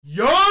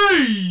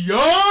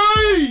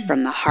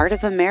from the heart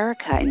of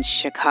America in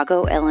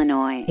Chicago,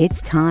 Illinois.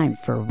 It's time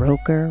for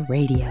Roker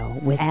Radio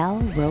with Al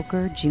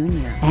Roker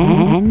Jr.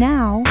 And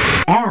now,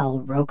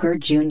 Al Roker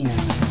Jr.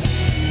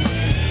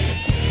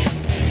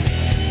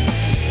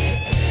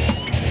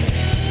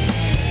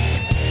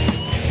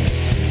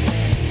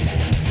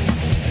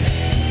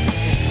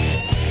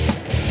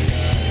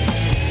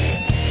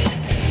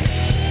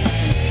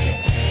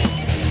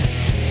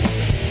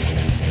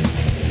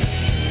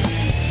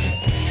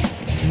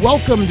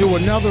 Welcome to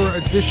another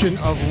edition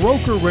of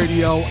Roker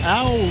Radio.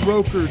 Al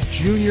Roker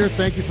Jr.,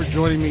 thank you for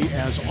joining me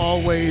as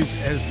always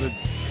as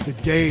the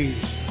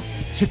days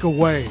tick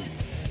away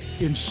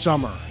in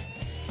summer.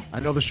 I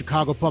know the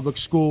Chicago Public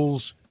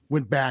Schools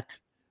went back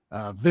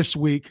this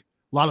week.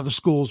 A lot of the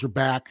schools are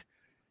back.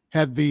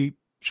 Had the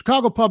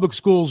Chicago Public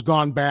Schools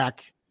gone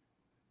back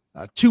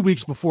 2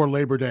 weeks before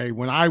Labor Day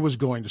when I was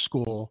going to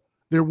school,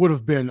 there would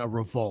have been a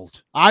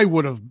revolt. I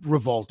would have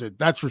revolted,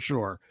 that's for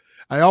sure.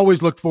 I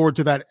always looked forward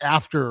to that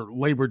after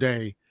Labor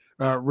Day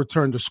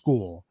return to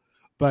school.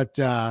 But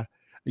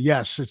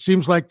yes, it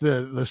seems like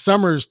the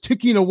summer is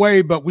ticking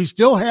away, but we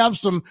still have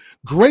some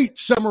great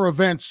summer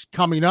events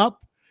coming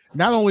up,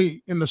 not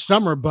only in the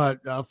summer,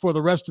 but for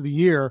the rest of the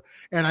year.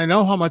 And I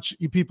know how much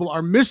you people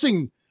are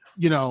missing,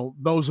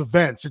 those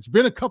events. It's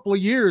been a couple of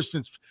years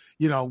since,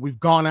 we've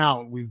gone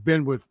out, we've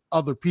been with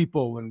other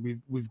people,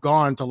 and we've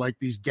gone to like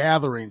these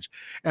gatherings,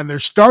 and they're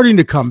starting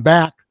to come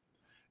back.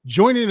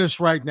 Joining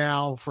us right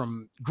now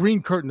from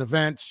Green Curtain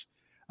Events,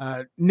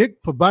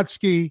 Nick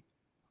Pobutsky.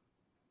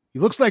 He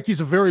looks like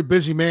he's a very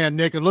busy man,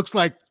 Nick. It looks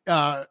like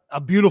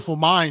a beautiful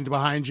mind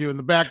behind you in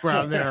the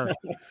background there.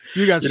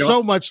 You got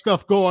so much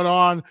stuff going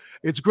on.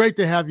 It's great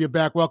to have you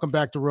back. Welcome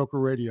back to Roker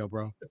Radio,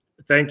 bro.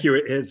 Thank you.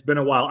 It's been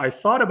a while. I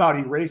thought about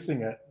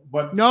erasing it,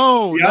 but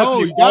no,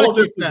 all of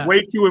this is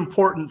way too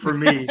important for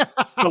me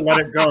to let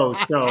it go.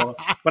 So,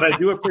 but I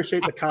do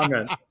appreciate the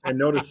comment and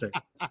noticing.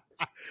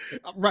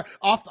 Right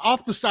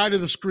off the side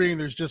of the screen,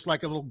 there's just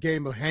like a little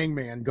game of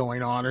hangman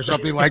going on or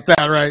something like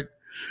that, right?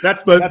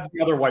 That's the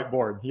other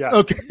whiteboard. Yeah.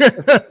 Okay.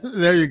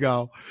 There you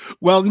go.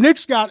 Well,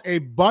 Nick's got a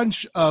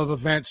bunch of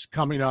events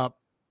coming up.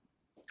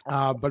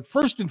 But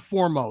first and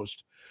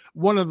foremost,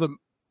 one of the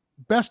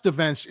best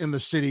events in the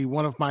city,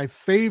 one of my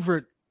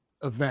favorite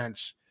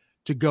events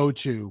to go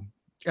to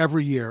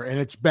every year, and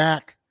it's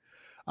back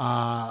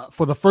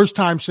for the first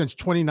time since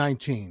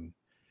 2019.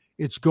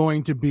 It's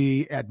going to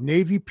be at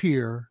Navy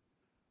Pier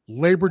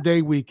Labor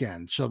Day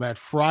weekend. So that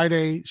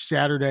Friday,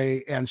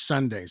 Saturday, and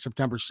Sunday,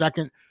 September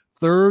 2nd,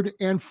 3rd,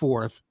 and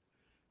 4th.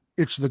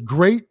 It's the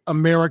Great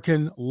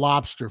American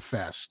Lobster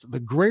Fest. The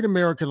Great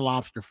American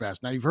Lobster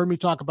Fest. Now, you've heard me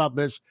talk about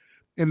this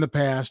in the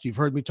past. You've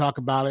heard me talk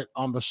about it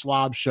on the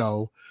Slob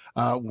Show.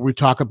 Where we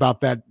talk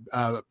about that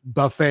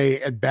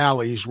buffet at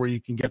Bally's where you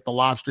can get the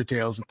lobster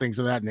tails and things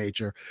of that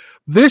nature.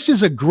 This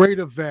is a great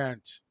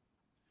event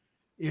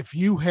if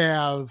you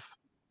have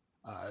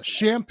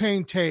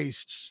champagne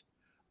tastes,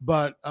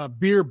 but a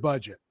beer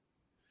budget,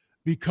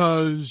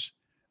 because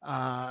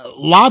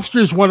lobster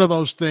is one of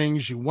those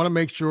things you want to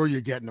make sure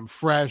you're getting them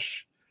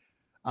fresh.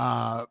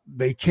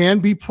 They can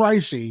be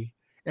pricey.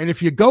 And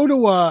if you go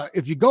to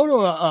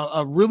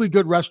a really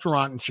good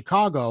restaurant in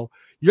Chicago,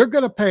 you're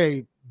going to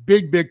pay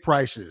big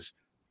prices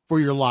for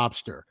your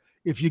lobster.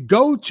 If you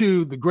go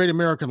to the Great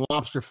American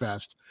Lobster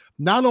Fest,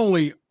 not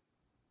only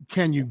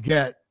can you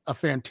get a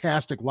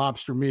fantastic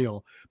lobster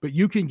meal, but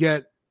you can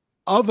get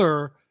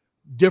other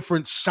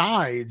different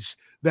sides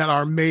that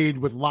are made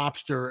with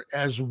lobster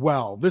as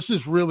well. This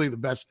is really the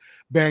best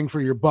bang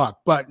for your buck.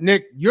 But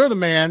Nick, you're the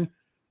man.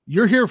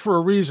 You're here for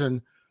a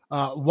reason.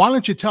 Why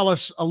don't you tell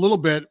us a little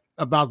bit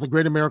about the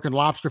Great American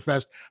Lobster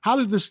Fest? How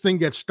did this thing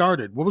get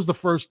started? What was the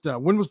first?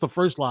 When was the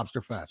first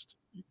Lobster Fest?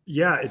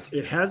 Yeah,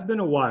 it has been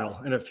a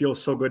while, and it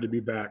feels so good to be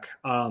back.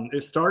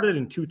 It started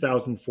in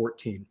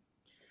 2014,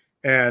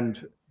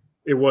 and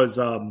it was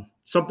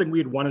something we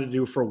had wanted to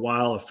do for a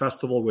while, a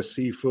festival with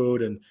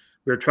seafood, and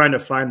we were trying to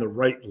find the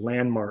right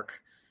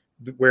landmark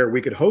where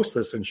we could host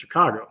this in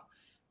Chicago.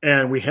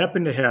 And we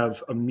happened to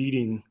have a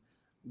meeting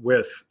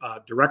with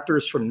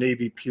directors from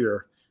Navy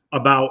Pier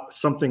about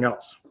something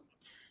else.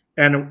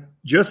 And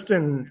just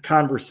in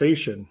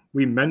conversation,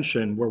 we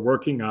mentioned we're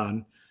working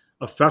on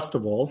a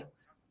festival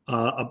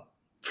for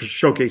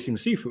showcasing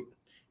seafood,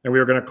 and we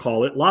were going to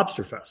call it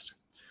Lobster Fest.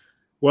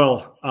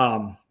 Well,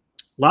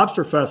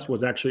 Lobster Fest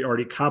was actually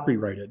already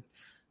copyrighted,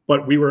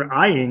 but we were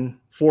eyeing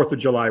 4th of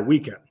July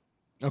weekend.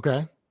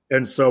 Okay.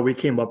 And so we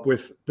came up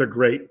with the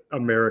Great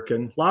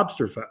American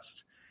Lobster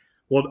Fest.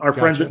 Well, our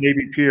friends at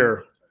Navy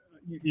Pier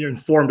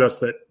informed us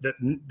that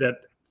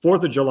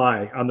 4th of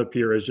July on the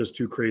pier is just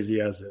too crazy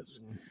as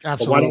is.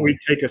 Absolutely. But why don't we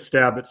take a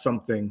stab at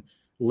something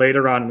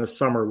later on in the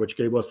summer, which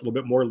gave us a little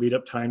bit more lead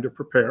up time to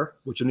prepare,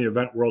 which in the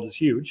event world is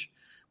huge.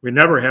 We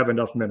never have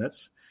enough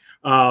minutes.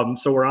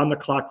 So we're on the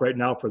clock right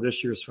now for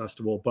this year's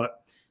festival,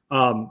 but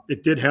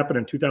it did happen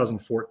in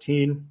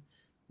 2014.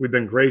 We've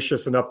been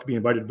gracious enough to be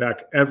invited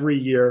back every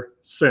year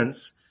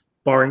since,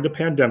 barring the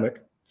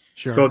pandemic.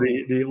 Sure. So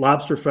the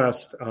Lobster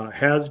Fest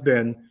has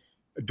been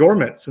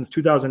dormant since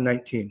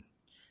 2019.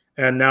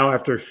 And now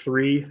after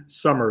 3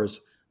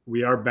 summers,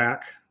 we are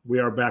back. We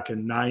are back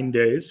in 9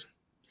 days.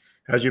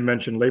 As you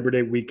mentioned, Labor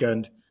Day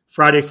weekend,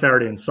 Friday,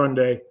 Saturday, and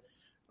Sunday,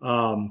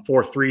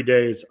 for 3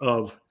 days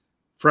of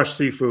fresh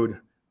seafood.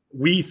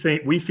 We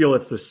feel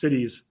it's the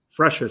city's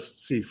freshest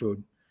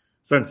seafood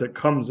since it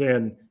comes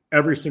in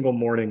every single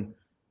morning,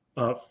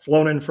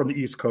 flown in from the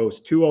East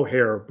Coast to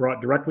O'Hare,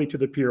 brought directly to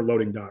the pier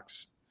loading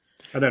docks,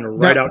 and then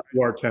out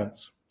to our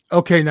tents.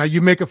 Okay, now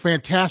you make a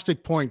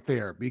fantastic point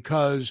there,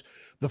 because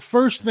the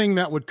first thing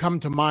that would come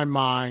to my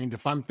mind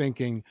if I'm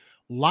thinking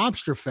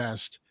Lobster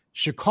Fest,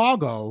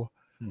 Chicago,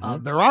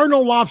 there are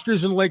no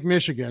lobsters in Lake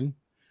Michigan.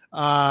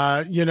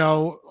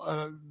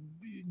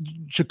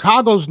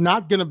 Chicago's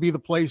not going to be the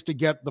place to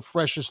get the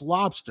freshest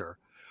lobster,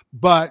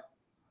 but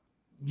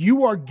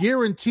you are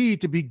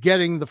guaranteed to be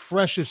getting the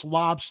freshest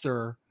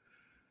lobster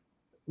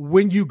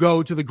when you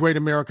go to the Great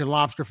American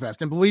Lobster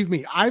Fest. And believe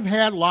me, I've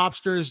had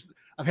lobsters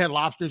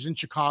in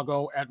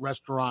Chicago at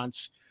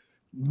restaurants.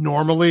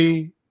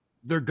 Normally,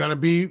 they're going to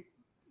be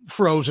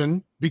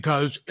frozen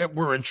because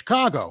we're in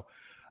Chicago.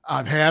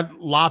 I've had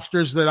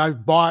lobsters that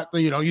I've bought,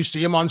 you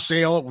see them on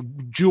sale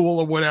at Jewel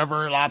or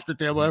whatever, Lobster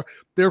Tail, whatever.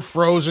 They're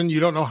frozen.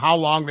 You don't know how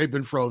long they've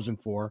been frozen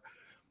for.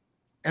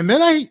 And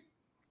then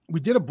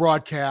we did a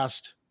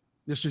broadcast.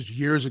 This is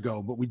years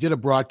ago, but we did a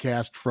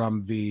broadcast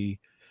from the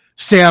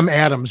Sam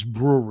Adams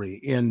Brewery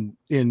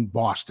in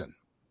Boston.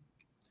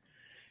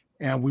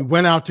 And we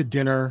went out to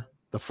dinner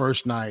the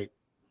first night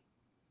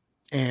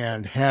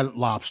and had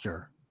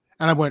lobster.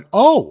 And I went,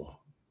 oh,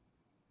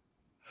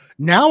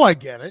 now I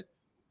get it.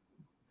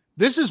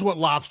 This is what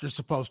lobster's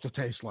supposed to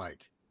taste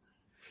like.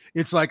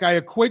 It's like I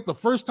equate the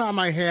first time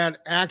I had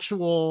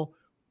actual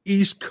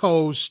East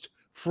Coast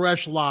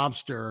fresh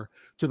lobster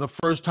to the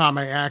first time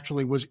I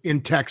actually was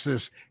in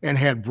Texas and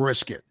had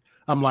brisket.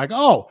 I'm like,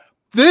 oh,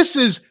 this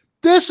is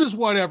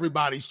what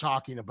everybody's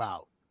talking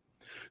about.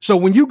 So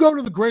when you go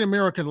to the Great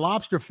American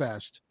Lobster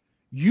Fest,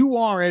 you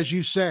are, as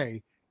you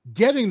say,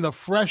 getting the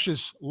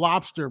freshest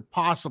lobster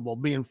possible,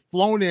 being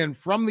flown in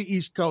from the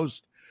East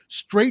Coast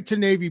straight to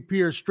Navy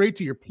Pier, straight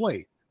to your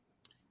plate.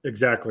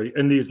 Exactly.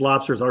 And these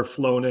lobsters are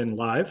flown in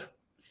live.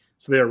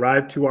 So they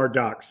arrive to our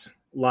docks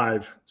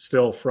live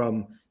still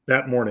from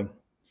that morning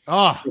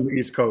from the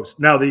East Coast.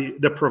 Now,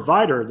 the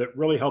provider that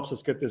really helps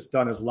us get this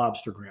done is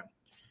Lobstergram.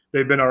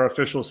 They've been our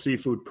official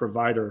seafood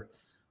provider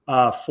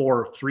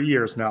for 3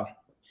 years now.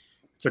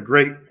 It's a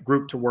great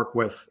group to work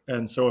with.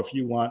 And so if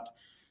you want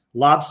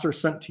lobster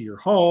sent to your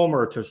home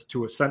or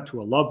sent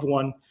to a loved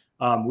one,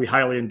 we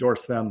highly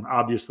endorse them,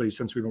 obviously,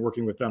 since we've been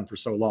working with them for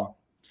so long.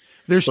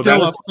 There's so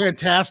still a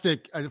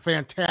fantastic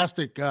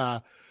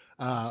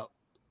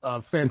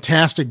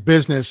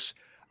business.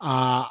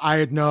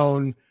 I've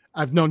known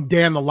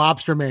Dan the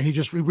Lobster Man. He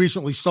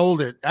recently sold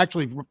it,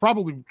 actually,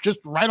 probably just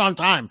right on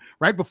time,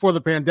 right before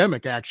the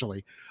pandemic,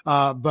 actually.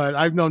 But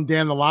I've known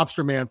Dan the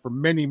Lobster Man for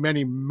many,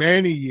 many,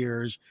 many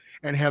years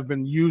and have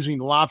been using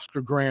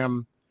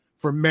Lobstergram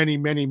for many,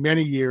 many,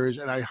 many years.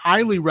 And I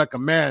highly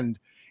recommend,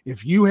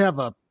 if you have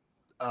a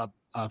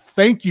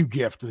thank you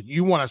gift that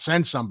you want to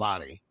send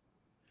somebody,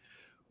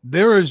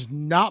 there is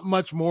not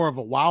much more of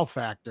a wow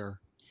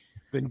factor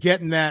than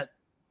getting that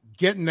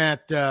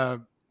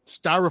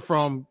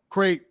styrofoam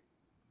crate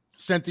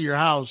sent to your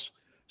house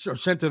or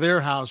sent to their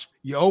house.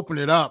 You open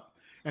it up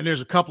and there's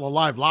a couple of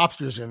live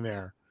lobsters in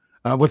there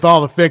with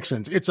all the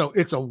fixings. It's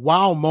a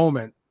wow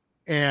moment,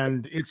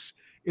 and it's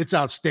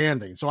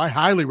outstanding. So I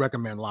highly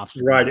recommend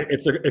Lobster. Right.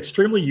 It's an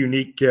extremely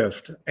unique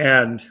gift.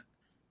 And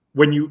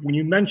when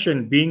you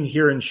mention being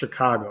here in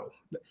Chicago,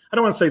 I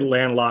don't want to say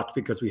landlocked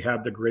because we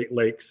have the Great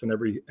Lakes and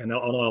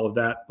all of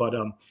that, but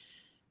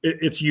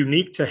it's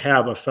unique to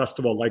have a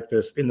festival like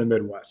this in the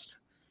Midwest.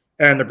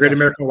 And the Great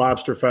American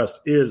Lobster Fest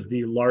is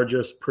the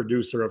largest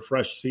producer of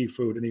fresh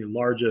seafood and the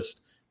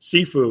largest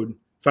seafood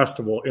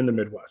festival in the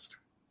Midwest.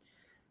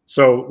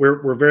 So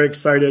we're very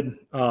excited.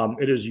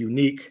 It is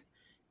unique.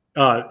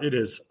 It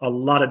is a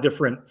lot of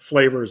different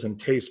flavors and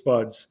taste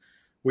buds.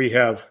 We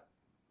have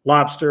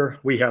lobster.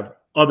 We have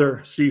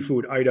other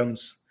seafood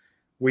items.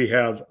 We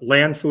have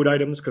land food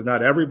items because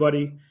not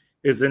everybody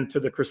is into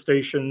the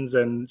crustaceans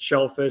and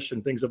shellfish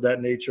and things of that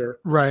nature.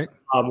 Right.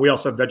 We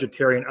also have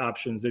vegetarian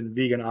options and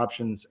vegan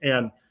options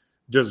and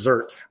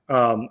dessert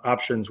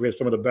options. We have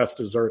some of the best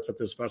desserts at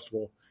this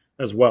festival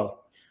as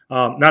well.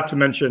 Not to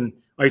mention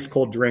ice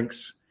cold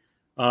drinks.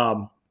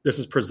 This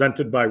is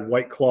presented by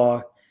White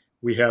Claw.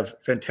 We have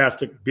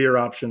fantastic beer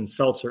options,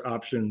 seltzer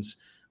options,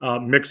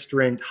 mixed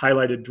drink,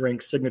 highlighted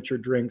drinks, signature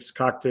drinks,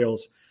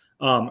 cocktails,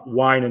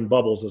 wine and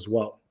bubbles as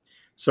well.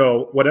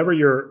 So whatever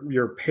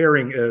your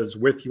pairing is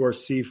with your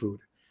seafood,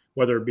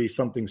 whether it be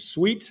something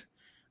sweet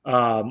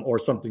or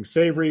something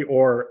savory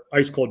or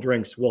ice cold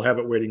drinks, we'll have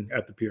it waiting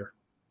at the pier.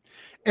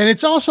 And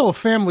it's also a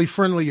family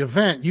friendly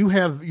event. You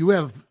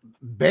have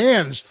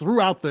bands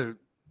throughout the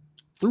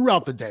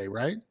day,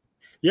 right?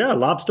 Yeah,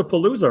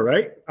 Lobsterpalooza,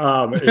 right?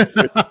 It's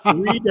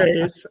 3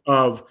 days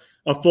of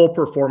a full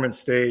performance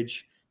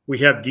stage. We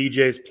have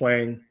DJs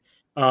playing.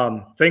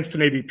 Thanks to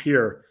Navy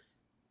Pier,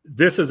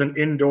 this is an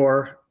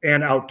indoor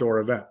and outdoor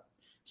event.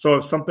 So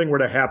if something were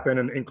to happen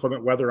in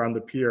inclement weather on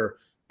the pier,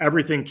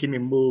 everything can be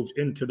moved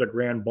into the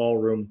grand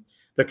ballroom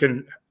that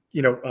can,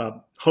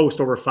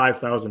 host over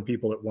 5,000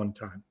 people at one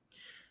time.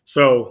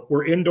 So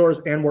we're indoors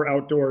and we're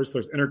outdoors.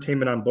 There's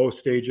entertainment on both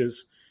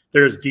stages.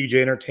 There's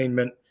DJ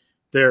entertainment.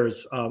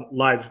 There's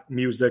live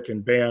music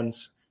and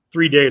bands.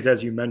 3 days,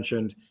 as you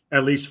mentioned,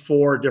 at least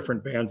 4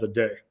 different bands a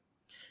day.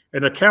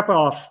 And to cap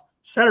off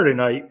Saturday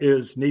night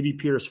is Navy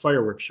Pier's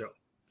fireworks show.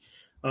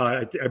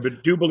 I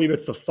do believe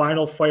it's the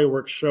final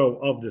fireworks show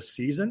of the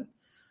season.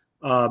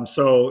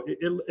 So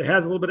it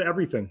has a little bit of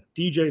everything.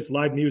 DJs,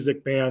 live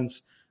music,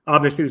 bands.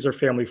 Obviously, these are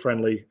family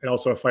friendly, and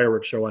also a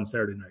fireworks show on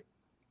Saturday night.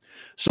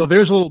 So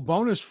there's a little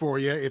bonus for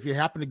you. If you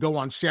happen to go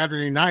on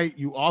Saturday night,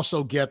 you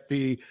also get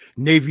the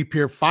Navy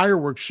Pier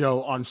fireworks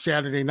show on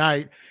Saturday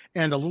night.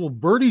 And a little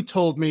birdie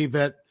told me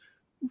that,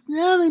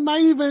 they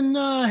might even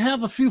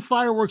have a few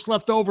fireworks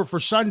left over for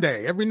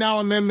Sunday. Every now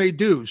and then they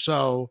do.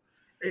 So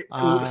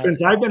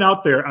since I've been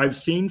out there, I've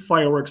seen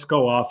fireworks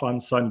go off on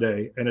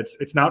Sunday, and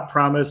it's not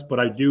promised, but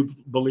I do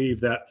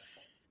believe that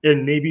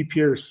in Navy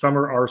Pier's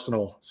summer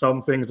arsenal,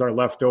 some things are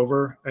left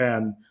over,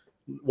 and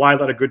why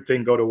let a good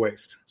thing go to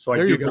waste? So I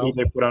do believe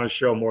they put on a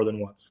show more than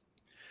once.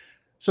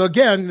 So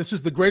again, this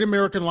is the Great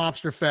American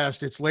Lobster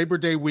Fest. It's Labor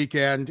Day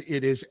weekend.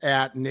 It is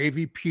at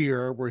Navy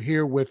Pier. We're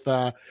here with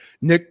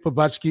Nick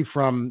Pobutsky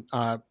from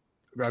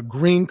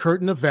Green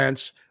Curtain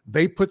Events.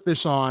 They put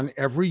this on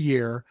every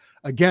year.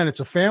 Again, it's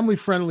a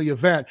family-friendly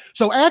event.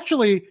 So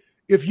actually,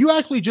 if you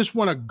actually just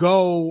want to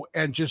go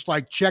and just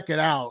like check it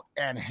out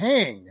and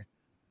hang,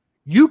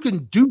 you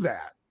can do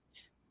that.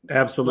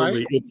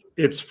 Absolutely. Right?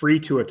 It's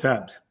free to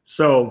attend.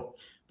 So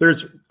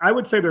I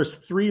would say there's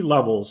 3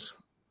 levels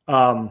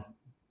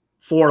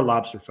for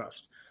Lobster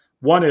Fest.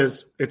 One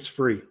is it's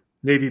free.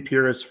 Navy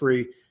Pier is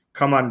free.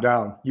 Come on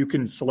down. You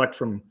can select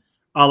from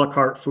a la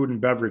carte food and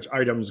beverage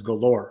items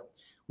galore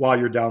while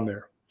you're down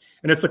there.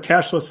 And it's a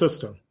cashless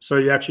system. So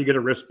you actually get a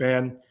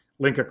wristband,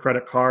 link a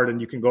credit card,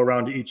 and you can go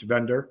around to each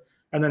vendor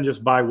and then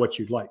just buy what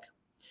you'd like.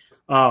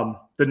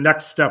 The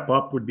next step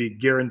up would be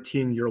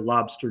guaranteeing your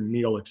lobster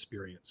meal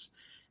experience.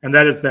 And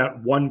that is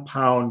that 1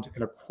 pound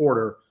and a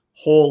quarter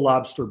whole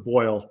lobster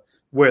boil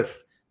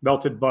with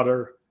melted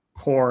butter,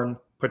 corn,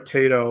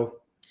 potato,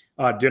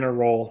 dinner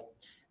roll.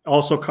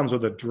 Also comes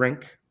with a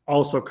drink,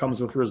 also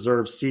comes with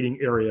reserved seating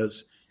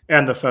areas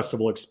and the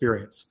festival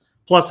experience,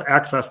 plus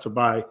access to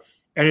buy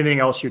anything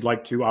else you'd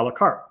like to a la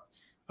carte.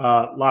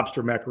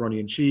 Lobster macaroni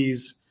and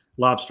cheese,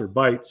 lobster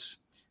bites,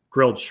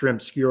 grilled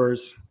shrimp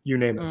skewers, you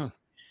name it.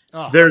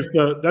 Oh. There's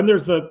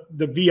the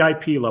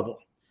VIP level.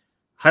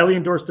 Highly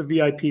endorsed the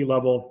VIP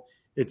level.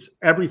 It's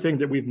everything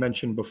that we've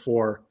mentioned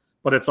before,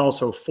 but it's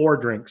also 4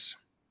 drinks.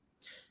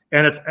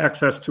 And it's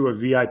access to a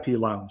VIP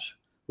lounge,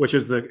 which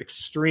is the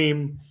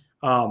extreme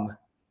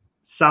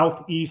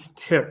southeast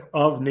tip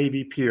of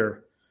Navy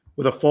Pier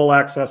with a full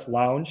access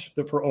lounge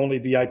for only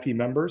VIP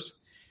members.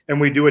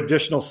 And we do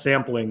additional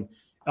sampling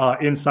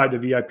inside the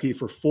VIP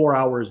for 4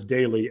 hours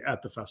daily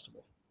at the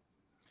festival.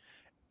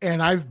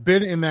 And I've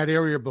been in that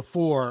area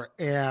before,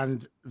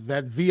 and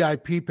that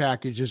VIP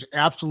package is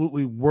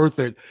absolutely worth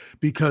it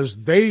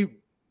because they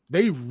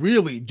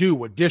really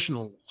do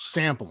additional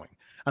sampling.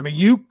 I mean,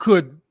 you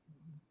could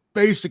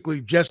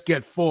basically just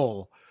get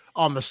full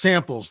on the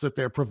samples that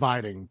they're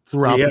providing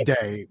throughout the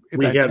day.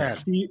 We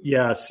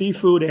have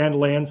seafood and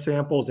land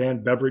samples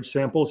and beverage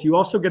samples. You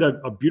also get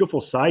a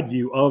beautiful side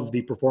view of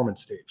the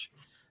performance stage.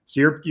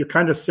 So you're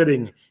kind of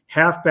sitting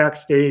half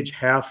backstage,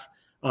 half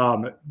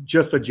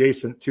just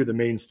adjacent to the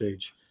main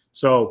stage.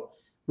 So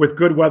with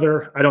good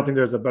weather, I don't think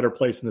there's a better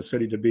place in the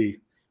city to be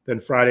than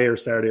Friday or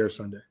Saturday or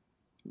Sunday.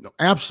 No,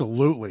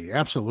 absolutely.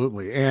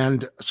 Absolutely.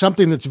 And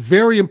something that's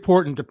very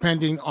important,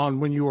 depending on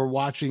when you are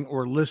watching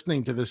or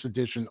listening to this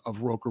edition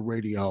of Roker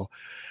Radio,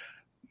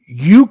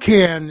 you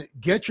can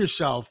get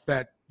yourself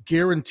that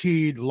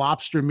guaranteed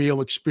lobster meal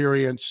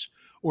experience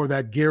or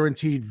that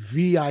guaranteed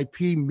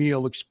VIP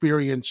meal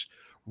experience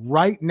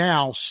right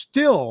now,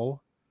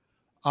 still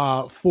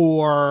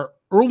for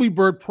early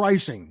bird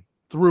pricing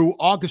through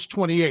August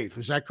 28th.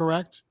 Is that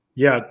correct?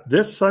 Yeah,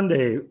 this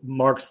Sunday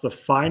marks the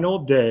final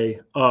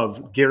day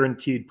of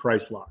guaranteed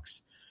price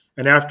locks.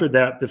 And after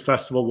that, the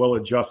festival will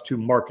adjust to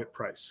market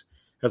price.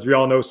 As we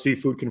all know,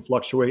 seafood can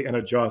fluctuate and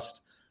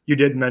adjust. You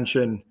did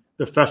mention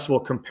the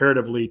festival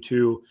comparatively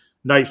to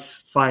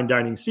nice fine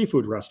dining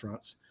seafood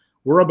restaurants.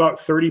 We're about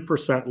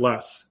 30%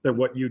 less than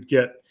what you'd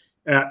get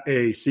at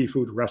a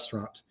seafood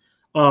restaurant.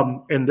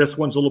 And this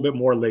one's a little bit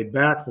more laid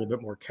back, a little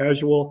bit more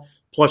casual.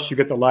 Plus, you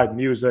get the live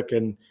music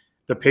and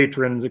the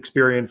patrons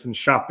experience and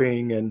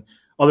shopping and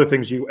other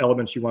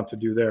elements you want to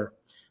do there.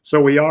 So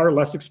we are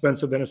less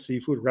expensive than a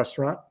seafood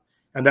restaurant,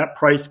 and that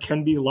price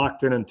can be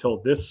locked in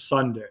until this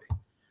Sunday,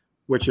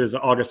 which is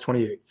August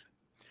 28th.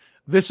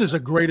 This is a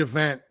great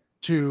event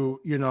to,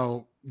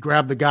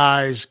 grab the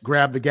guys,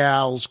 grab the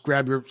gals,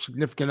 grab your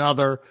significant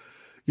other,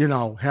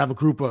 have a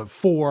group of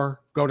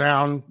 4 go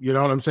down, you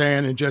know what I'm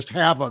saying, and just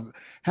have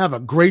a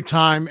great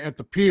time at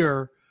the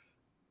pier,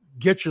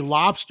 get your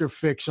lobster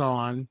fix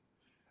on,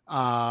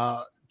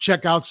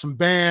 check out some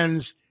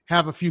bands,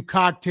 have a few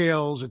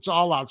cocktails. It's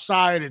all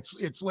outside.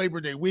 It's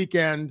Labor Day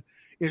weekend.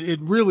 It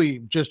really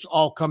just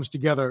all comes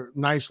together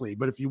nicely.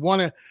 But if you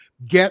want to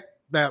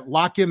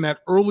lock in that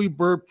early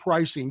bird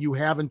pricing, you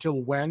have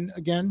until when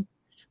again?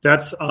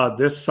 That's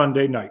this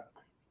Sunday night.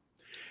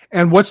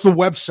 And what's the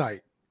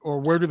website, or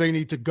where do they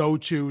need to go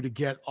to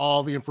get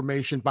all the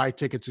information, buy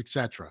tickets,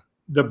 etc.?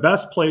 The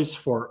best place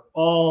for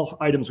all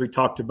items we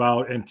talked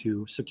about and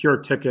to secure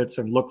tickets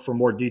and look for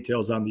more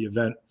details on the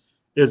event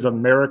is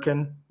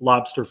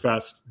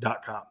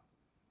AmericanLobsterFest.com.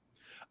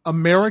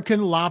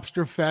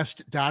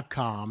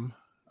 AmericanLobsterFest.com.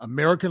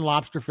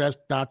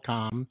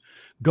 AmericanLobsterFest.com.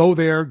 Go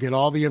there, get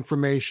all the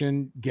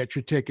information, get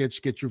your tickets,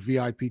 get your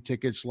VIP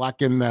tickets,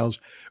 lock in those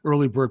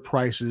early bird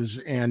prices,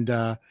 and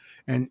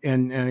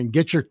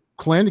get your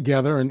clan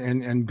together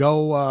and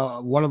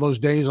go one of those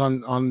days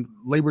on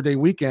Labor Day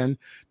weekend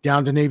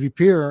down to Navy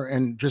Pier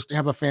and just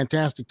have a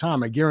fantastic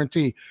time. I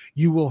guarantee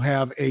you will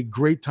have a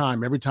great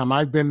time. Every time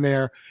I've been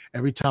there,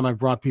 every time I've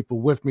brought people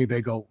with me,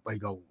 they go,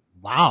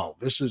 wow,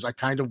 I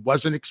kind of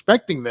wasn't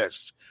expecting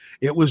this.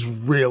 It was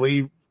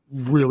really,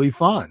 really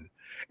fun.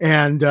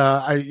 And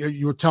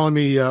you were telling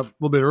me a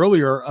little bit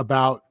earlier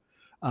about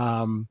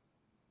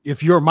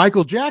if you're a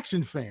Michael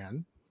Jackson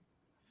fan,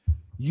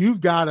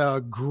 you've got a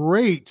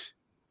great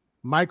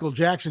Michael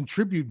Jackson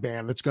tribute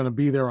band that's going to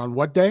be there on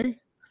what day?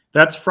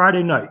 That's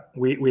Friday night.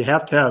 We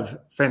have to have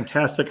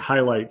fantastic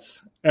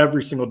highlights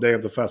every single day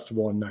of the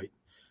festival and night.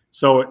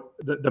 So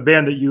the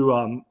band that you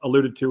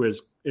alluded to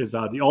is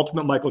the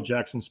Ultimate Michael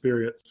Jackson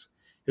Spirits.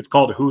 It's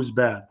called Who's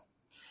Bad.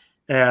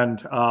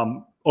 And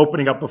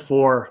opening up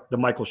before the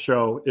Michael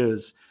show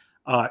is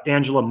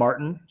Angela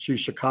Martin. She's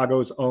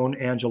Chicago's own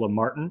Angela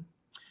Martin.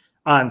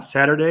 On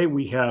Saturday,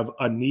 we have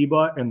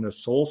Aniba and the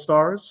Soul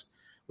Stars,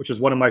 which is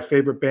one of my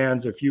favorite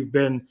bands. If you've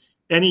been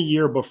any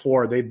year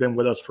before, they've been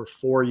with us for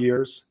 4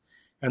 years,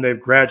 and they've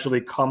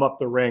gradually come up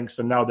the ranks,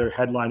 and now they're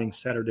headlining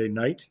Saturday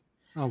night.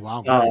 Oh,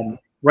 wow.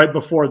 Right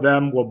before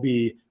them will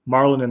be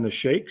Marlon and the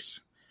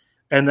Shakes.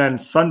 And then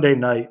Sunday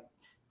night,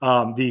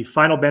 the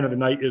final band of the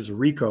night is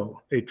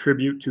Rico, a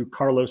tribute to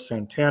Carlos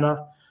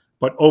Santana.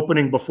 But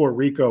opening before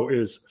Rico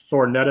is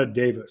Thornetta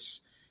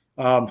Davis.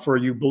 For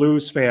you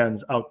blues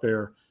fans out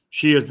there,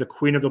 she is the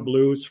queen of the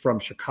blues from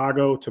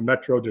Chicago to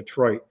Metro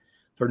Detroit.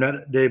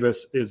 Thornetta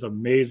Davis is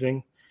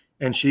amazing,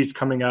 and she's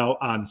coming out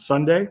on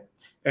Sunday.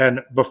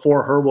 And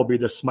before her will be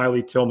the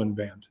Smiley Tillman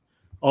Band,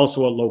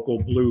 also a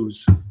local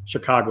blues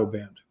Chicago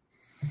band.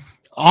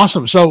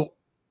 Awesome. So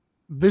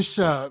this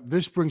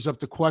brings up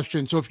the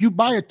question. So if you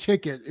buy a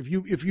ticket,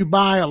 if you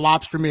buy a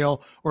lobster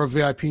meal or a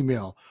VIP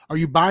meal, are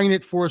you buying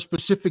it for a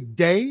specific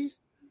day?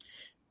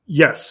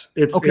 Yes,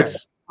 it's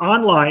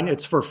online.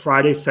 It's for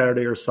Friday,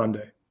 Saturday, or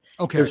Sunday.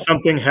 Okay. If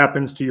something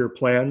happens to your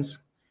plans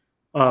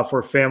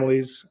for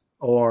families,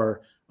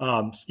 or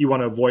you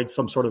want to avoid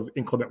some sort of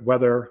inclement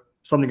weather,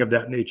 something of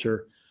that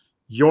nature,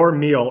 your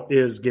meal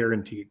is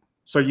guaranteed.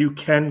 So you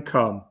can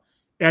come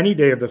any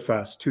day of the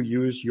fest to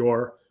use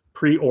your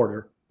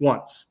pre-order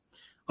once.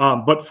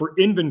 But for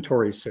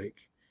inventory's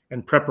sake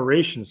and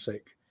preparation's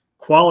sake,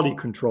 quality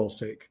control's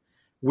sake,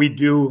 we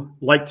do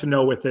like to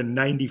know within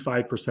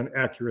 95%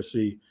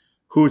 accuracy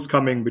who's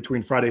coming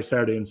between Friday,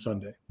 Saturday, and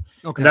Sunday.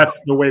 Okay. And that's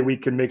the way we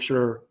can make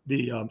sure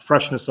the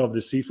freshness of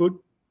the seafood,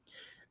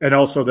 and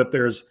also that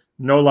there's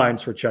no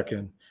lines for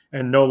check-in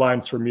and no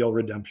lines for meal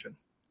redemption.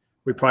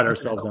 We pride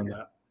ourselves on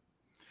that.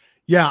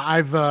 Yeah,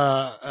 I've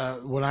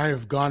when I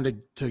have gone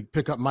to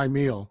pick up my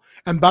meal,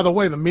 and by the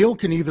way, the meal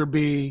can either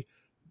be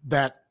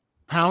that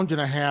pound and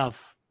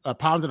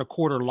a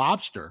quarter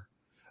lobster,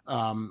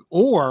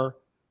 or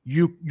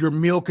your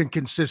meal can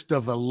consist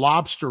of a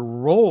lobster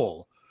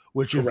roll.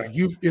 Which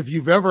if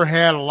you've ever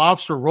had a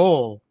lobster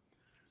roll,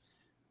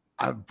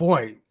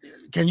 boy,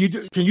 can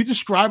you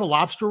describe a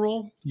lobster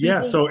roll? People?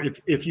 Yeah. So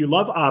if you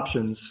love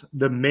options,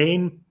 the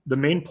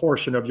main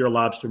portion of your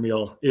lobster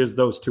meal is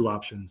those two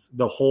options: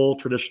 the whole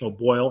traditional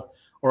boil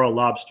or a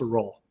lobster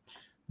roll.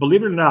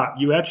 Believe it or not,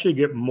 you actually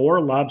get more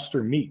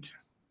lobster meat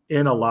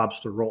in a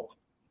lobster roll.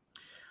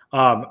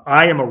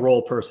 I am a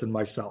roll person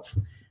myself.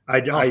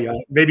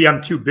 Maybe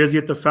I'm too busy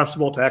at the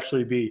festival to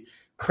actually be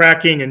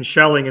cracking and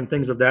shelling and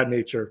things of that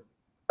nature.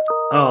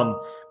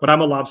 But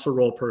I'm a lobster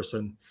roll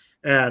person,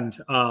 and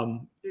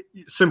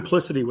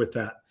simplicity with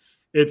that.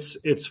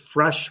 It's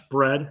fresh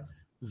bread,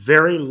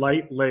 very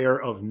light layer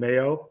of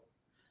mayo,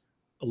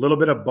 a little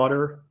bit of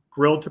butter,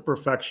 grilled to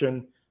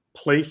perfection,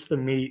 place the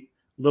meat,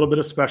 a little bit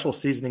of special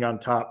seasoning on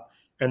top,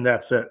 and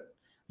that's it.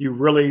 You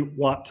really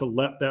want to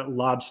let that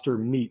lobster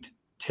meat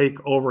take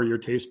over your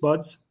taste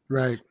buds.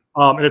 Right.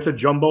 And it's a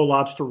jumbo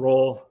lobster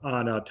roll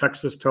on a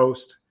Texas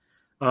toast.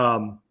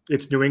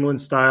 It's New England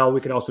style.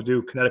 We could also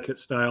do Connecticut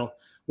style,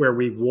 where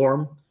we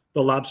warm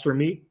the lobster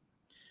meat,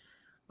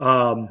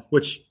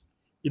 which,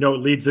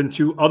 leads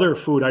into other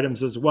food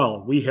items as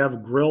well. We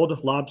have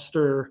grilled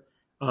lobster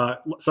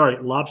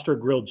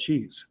grilled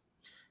cheese.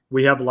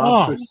 We have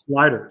lobster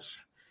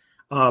sliders,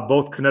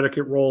 both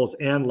Connecticut rolls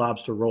and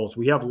lobster rolls.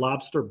 We have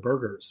lobster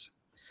burgers.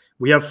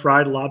 We have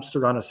fried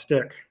lobster on a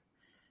stick.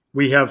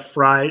 We have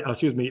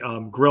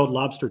grilled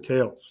lobster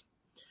tails.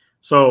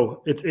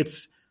 So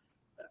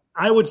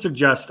I would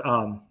suggest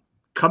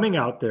coming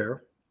out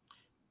there,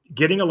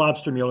 getting a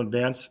lobster meal in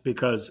advance,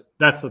 because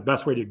that's the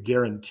best way to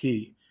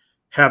guarantee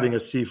having a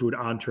seafood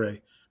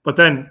entree. But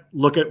then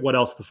look at what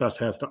else the fest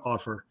has to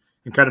offer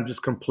and kind of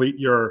just complete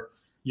your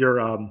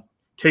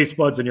taste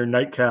buds and your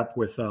nightcap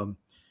with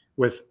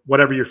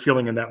whatever you're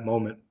feeling in that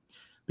moment.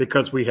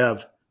 Because we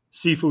have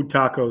seafood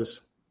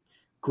tacos,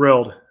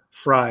 grilled,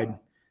 fried.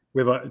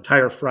 We have an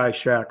entire fry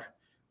shack.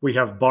 We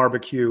have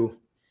barbecue.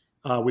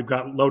 We've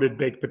got loaded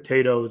baked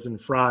potatoes and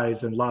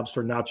fries and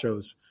lobster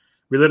nachos.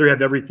 We literally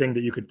have everything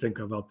that you could think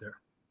of out there.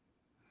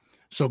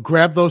 So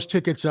grab those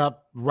tickets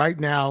up right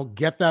now.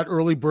 Get that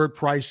early bird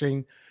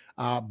pricing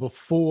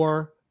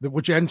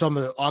which ends on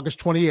the August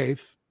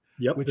 28th.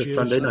 Yep, which this is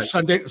Sunday night.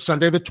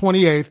 Sunday the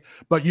 28th.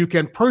 But you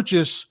can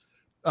purchase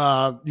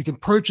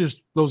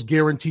those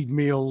guaranteed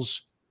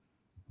meals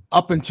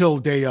up until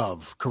day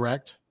of.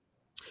 Correct?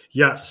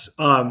 Yes.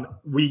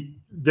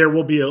 There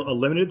will be a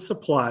limited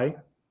supply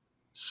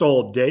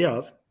sold day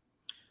of.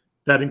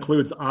 That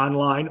includes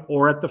online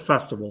or at the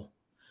festival.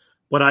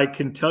 But I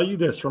can tell you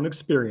this from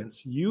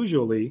experience,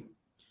 usually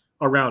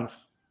around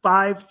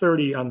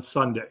 5:30 on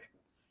Sunday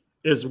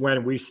is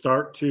when we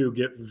start to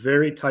get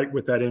very tight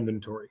with that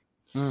inventory.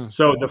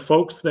 So the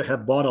folks that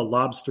have bought a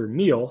lobster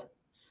meal,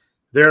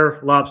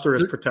 their lobster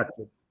is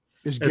protected.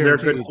 Is and they're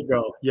good to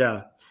go.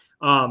 Yeah.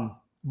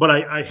 But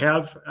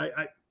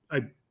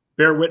I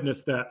bear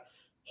witness that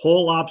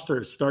whole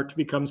lobsters start to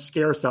become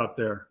scarce out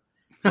there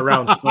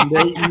around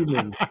Sunday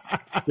evening,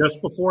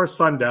 just before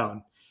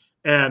sundown.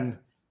 And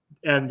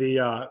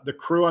the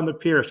crew on the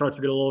pier starts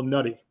to get a little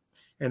nutty.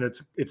 And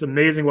it's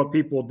amazing what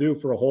people do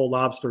for a whole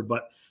lobster.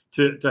 But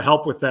to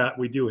help with that,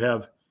 we do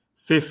have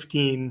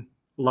 15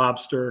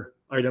 lobster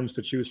items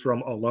to choose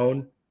from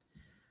alone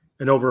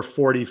and over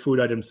 40 food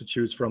items to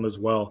choose from as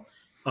well.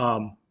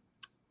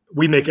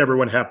 We make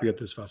everyone happy at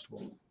this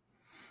festival.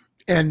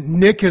 And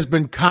Nick has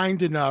been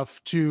kind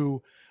enough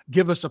to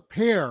give us a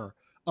pair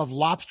of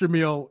Lobster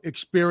Meal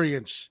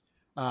Experience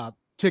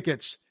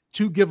tickets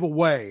to give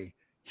away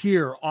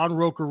here on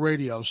Roker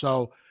Radio.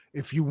 So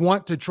if you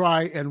want to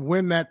try and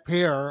win that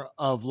pair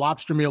of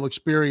Lobster Meal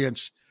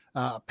Experience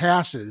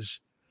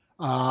passes,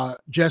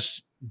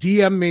 just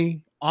DM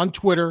me on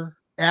Twitter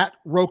at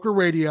Roker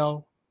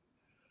Radio,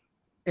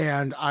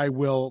 and I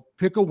will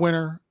pick a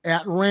winner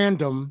at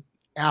random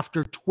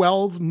after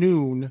 12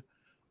 noon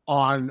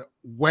on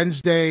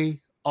Wednesday,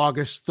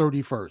 August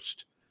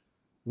 31st.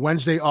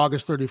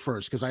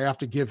 Because I have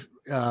to give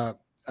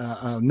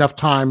enough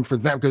time for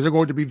them, because they're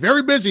going to be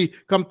very busy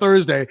come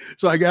Thursday.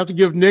 So I have to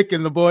give Nick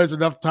and the boys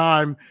enough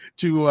time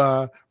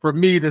for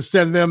me to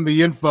send them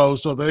the info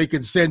so that they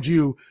can send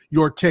you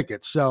your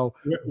tickets. So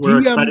we're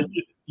excited.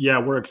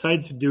 We're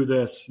excited to do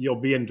this. You'll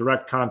be in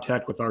direct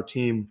contact with our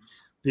team.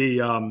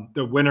 The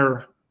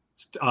winner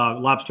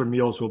lobster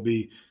meals will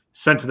be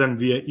sent to them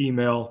via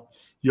email.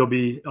 You'll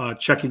be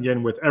checking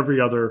in with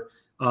every other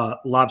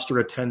lobster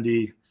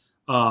attendee.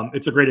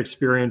 It's a great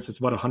experience. It's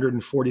about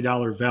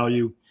 $140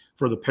 value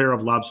for the pair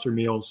of lobster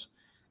meals.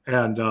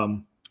 And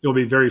it'll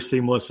be very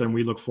seamless, and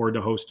we look forward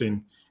to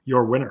hosting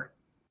your winner.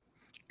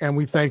 And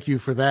we thank you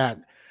for that.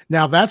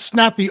 Now, that's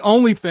not the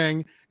only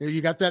thing. You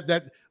got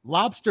that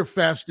Lobster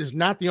Fest is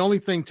not the only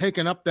thing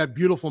taking up that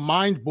beautiful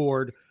mind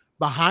board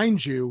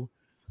behind you,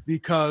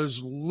 because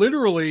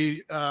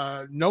literally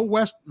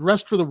no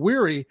rest for the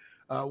weary.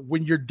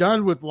 When you're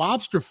done with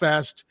Lobster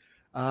Fest,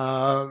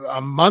 a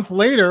month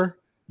later,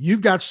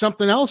 you've got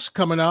something else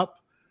coming up,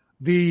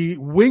 the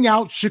Wing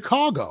Out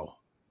Chicago.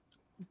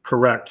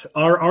 Correct.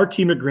 Our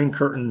team at Green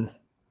Curtain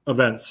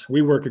Events,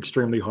 we work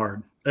extremely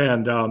hard.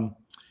 And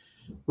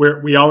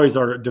we always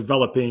are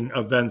developing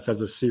events as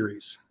a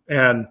series.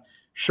 And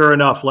sure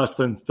enough, less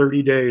than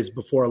 30 days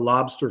before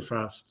Lobster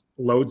Fest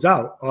loads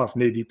out off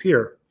Navy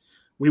Pier,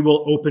 we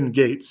will open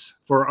gates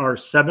for our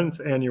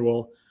 7th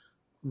annual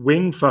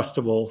Wing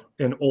Festival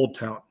in Old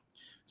Town.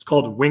 It's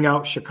called Wing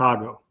Out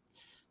Chicago.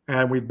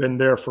 And we've been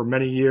there for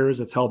many years.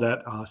 It's held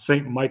at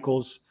St.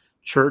 Michael's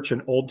Church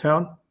in Old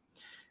Town.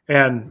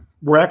 And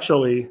we're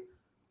actually,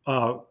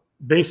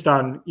 based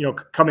on,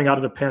 coming out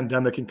of the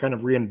pandemic and kind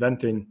of we're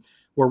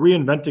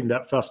reinventing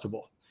that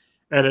festival.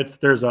 And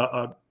there's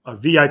a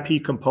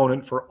VIP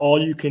component for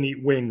all you can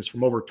eat wings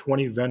from over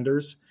 20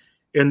 vendors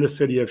in the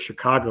city of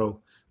Chicago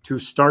to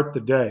start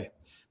the day.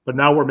 But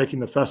now we're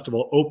making the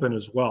festival open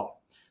as well.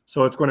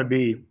 So it's going to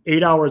be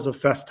 8 hours of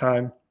fest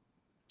time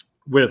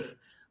with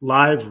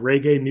live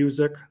reggae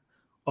music,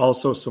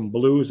 also some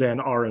blues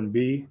and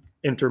R&B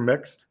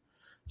intermixed.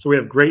 So we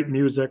have great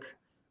music.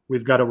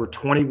 We've got over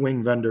 20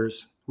 wing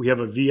vendors. We have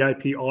a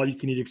VIP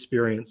all-you-can-eat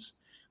experience.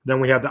 Then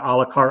we have the a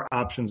la carte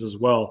options as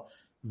well,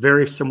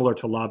 very similar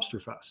to Lobster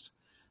Fest.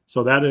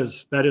 So that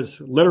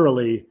is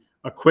literally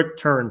a quick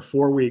turn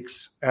 4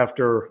 weeks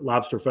after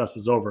Lobster Fest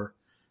is over.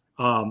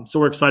 So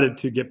we're excited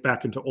to get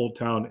back into Old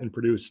Town and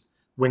produce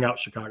Wing Out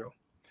Chicago.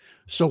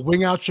 So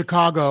Wing Out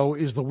Chicago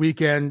is the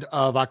weekend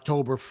of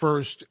October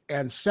 1st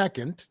and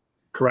 2nd.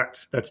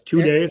 Correct. That's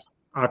 2 days,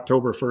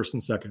 October 1st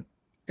and 2nd.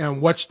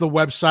 And what's the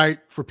website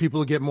for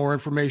people to get more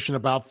information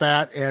about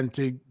that and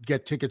to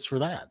get tickets for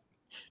that?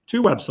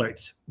 2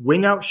 websites,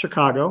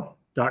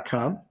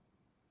 wingoutchicago.com,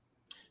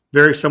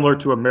 very similar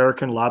to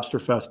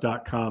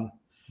AmericanLobsterFest.com.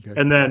 Okay.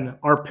 And then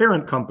our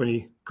parent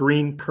company,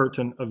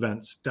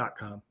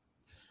 greencurtainevents.com.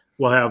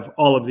 We'll have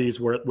all of these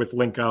with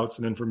link outs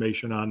and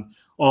information on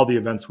all the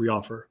events we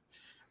offer.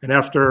 And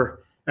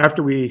after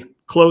we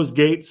close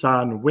gates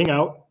on Wing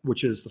Out,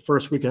 which is the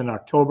first weekend in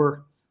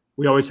October,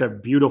 we always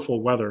have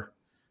beautiful weather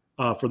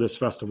for this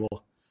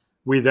festival.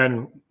 We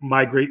then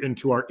migrate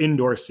into our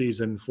indoor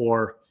season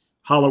for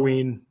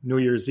Halloween, New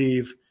Year's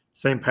Eve,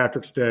 St.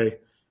 Patrick's Day,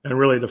 and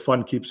really the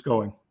fun keeps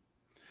going.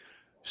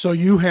 So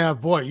you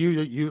have, boy,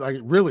 you like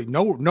really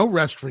no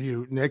rest for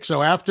you, Nick. So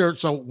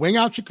Wing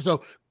Out,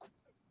 so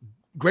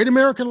Great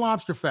American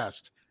Lobster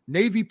Fest,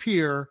 Navy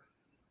Pier,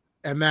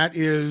 and that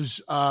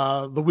is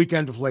the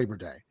weekend of Labor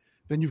Day.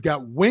 Then you've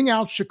got Wing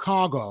Out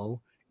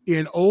Chicago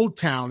in Old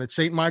Town at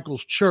St.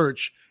 Michael's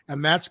Church,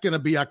 and that's going to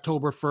be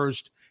October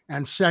 1st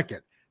and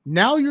 2nd.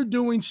 Now you're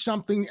doing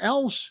something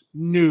else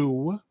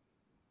new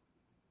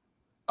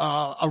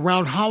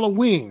around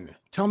Halloween.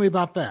 Tell me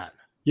about that.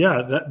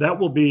 Yeah, that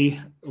will be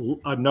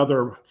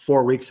another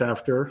 4 weeks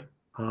after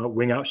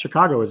Wing Out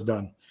Chicago is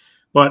done.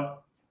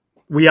 But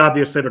we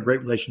obviously have a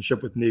great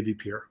relationship with Navy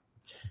Pier.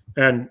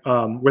 And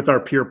with our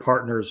pier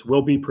partners,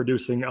 we'll be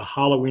producing a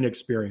Halloween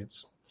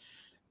experience.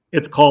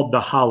 It's called the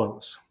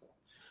Hollows.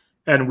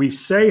 And we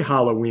say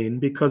Halloween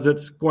because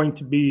it's going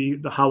to be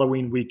the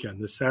Halloween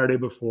weekend, the Saturday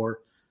before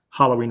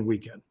Halloween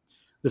weekend.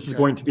 This is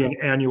going to be an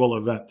annual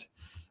event.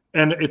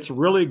 And it's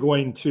really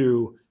going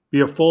to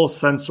be a full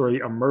sensory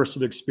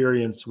immersive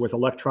experience with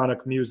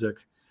electronic music.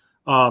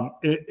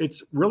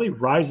 It's really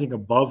rising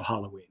above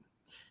Halloween.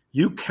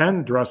 You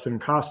can dress in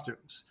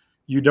costumes.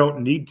 You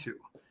don't need to.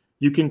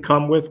 You can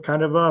come with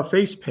kind of a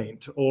face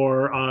paint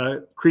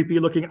or creepy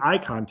looking eye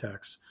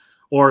contacts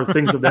or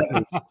things of that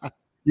nature.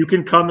 You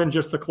can come in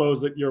just the clothes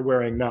that you're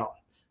wearing now.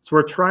 So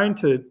we're trying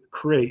to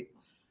create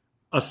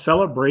a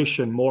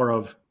celebration more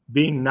of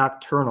being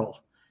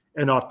nocturnal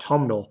and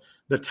autumnal,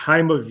 the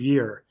time of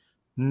year,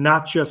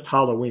 not just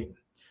Halloween.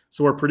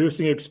 So we're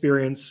producing an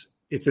experience.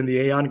 It's in the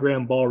Aeon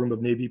Grand Ballroom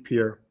of Navy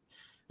Pier.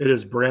 It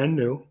is brand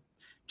new.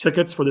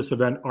 Tickets for this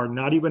event are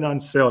not even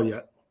on sale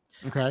yet.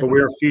 Okay. But we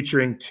are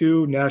featuring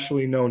 2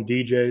 nationally known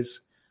DJs,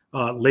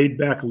 Laid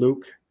Back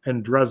Luke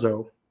and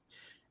Drezzo.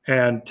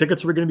 And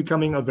tickets are going to be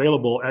coming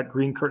available at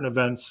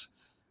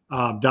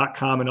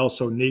greencurtainevents.com and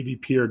also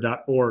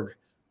navypier.org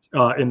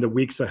in the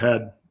weeks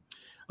ahead.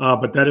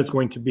 But that is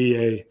going to be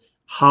a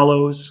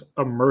Hollows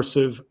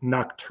immersive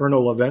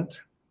nocturnal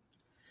event.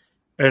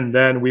 And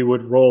then we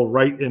would roll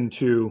right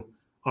into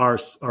our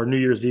New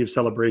Year's Eve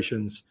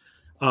celebrations.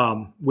 This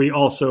will be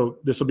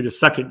the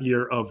second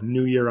year of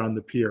New Year on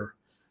the Pier,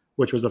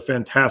 which was a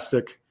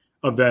fantastic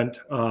event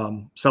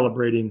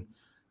celebrating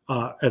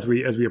as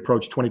we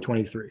approach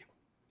 2023.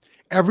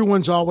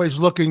 Everyone's always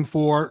looking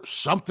for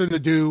something to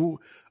do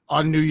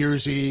on New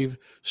Year's Eve,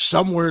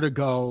 somewhere to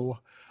go.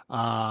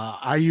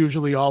 I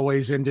usually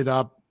always ended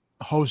up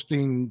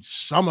hosting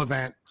some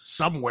event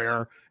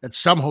somewhere at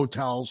some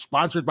hotel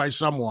sponsored by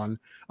someone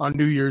on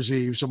New Year's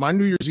Eve. So my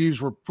New Year's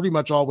Eves were pretty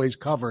much always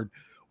covered.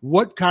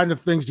 What kind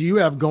of things do you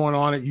have going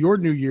on at your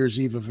New Year's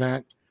Eve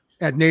event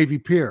at Navy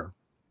Pier?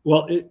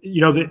 Well,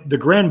 the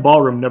Grand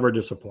Ballroom never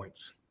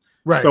disappoints.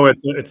 Right. So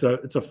it's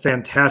a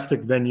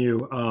fantastic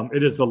venue.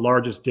 It is the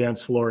largest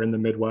dance floor in the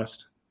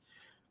Midwest.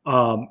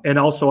 And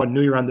also on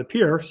New Year on the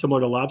Pier,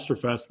 similar to Lobster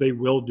Fest, they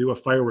will do a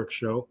fireworks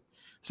show.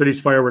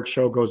 City's fireworks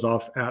show goes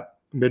off at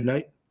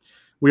midnight.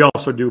 We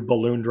also do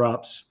balloon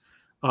drops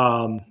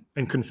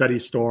and confetti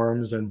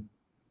storms. And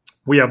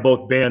we have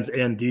both bands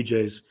and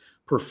DJs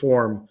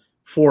perform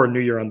for New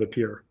Year on the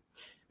Pier.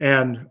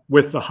 And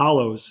with the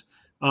Hollows,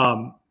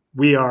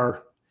 we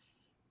are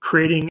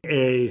creating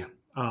a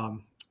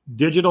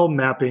digital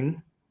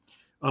mapping,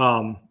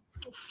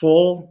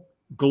 full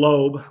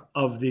globe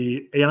of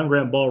the Aeon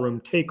Grand Ballroom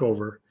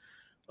takeover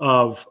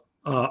of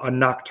a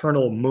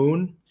nocturnal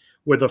moon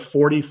with a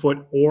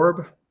 40-foot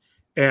orb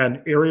and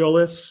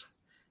aerialists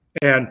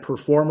and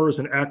performers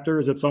and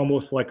actors. It's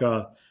almost like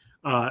a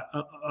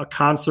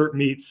concert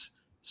meets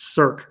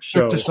Cirque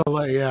show.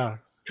 Yeah.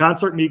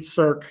 Concert meets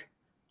Cirque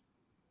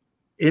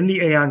in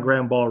the Aeon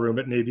Grand Ballroom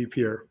at Navy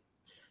Pier.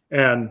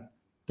 And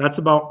that's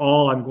about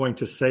all I'm going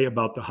to say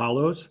about the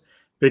Hollows,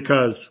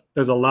 because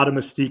there's a lot of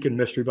mystique and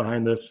mystery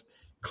behind this.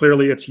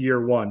 Clearly it's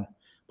year one,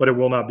 but it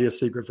will not be a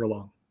secret for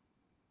long.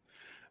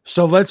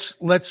 So let's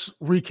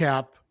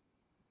recap.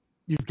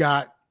 You've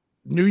got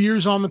New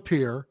Year's on the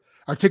Pier.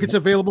 Are tickets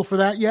available for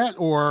that yet,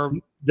 or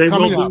they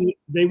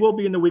will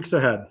be in the weeks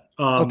ahead?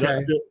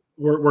 Okay.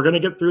 We're going to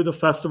get through the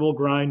festival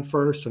grind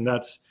first, and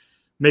that's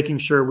making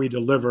sure we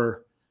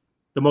deliver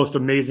the most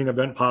amazing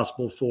event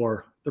possible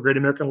for the Great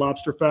American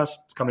Lobster Fest.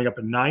 It's coming up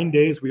in 9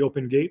 days. We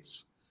open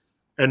gates,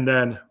 and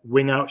then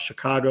Wing Out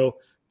Chicago.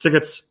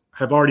 Tickets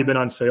have already been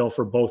on sale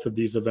for both of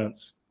these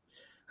events.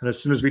 And as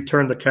soon as we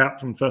turn the cap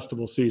from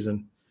festival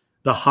season,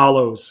 the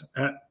Hollows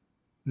at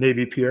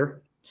Navy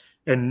Pier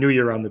and New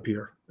Year on the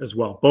Pier as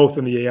well, both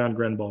in the Aon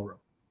Grand Ballroom.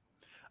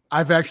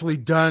 I've actually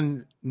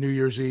done New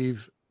Year's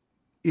Eve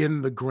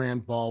in the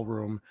Grand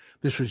Ballroom.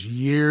 This was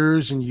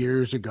years and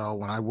years ago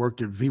when I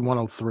worked at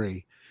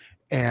V103,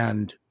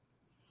 and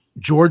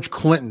George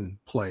Clinton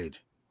played.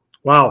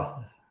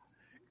 Wow.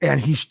 And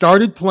he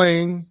started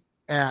playing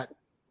at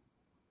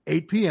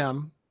 8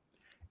 p.m.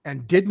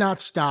 and did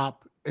not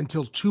stop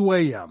until 2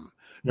 a.m.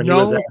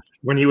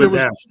 When he was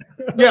asked.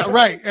 Yeah,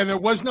 right. And there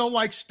was no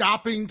like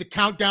stopping to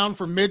count down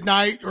for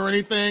midnight or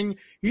anything.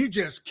 He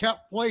just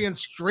kept playing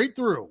straight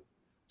through.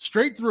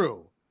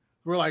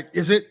 We're like,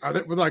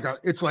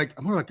 it's like,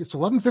 I'm like, it's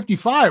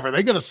 11:55. Are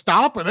they going to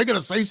stop? Are they going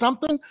to say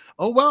something?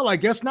 Oh, well, I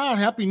guess not.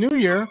 Happy New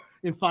Year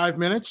in 5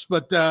 minutes.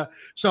 But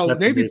so That's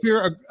Navy amazing.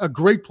 Pier, a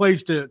great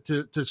place to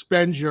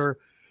spend your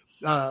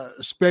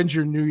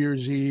New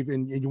Year's Eve,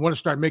 and you want to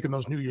start making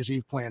those New Year's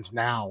Eve plans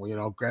now.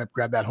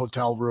 Grab that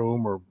hotel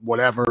room or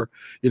whatever.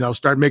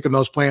 Start making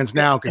those plans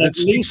now because it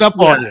sneaks up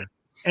on you.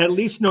 At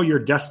least know your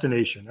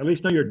destination. At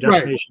least know your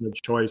destination of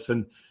choice.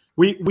 And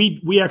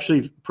we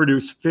actually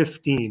produce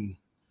 15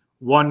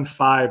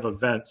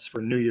 events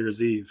for New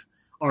Year's Eve,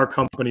 our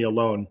company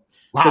alone.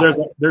 Wow.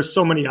 So there's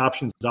so many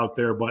options out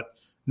there, but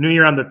New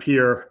Year on the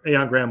Pier,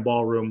 Aon Grand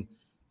Ballroom,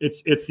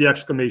 it's the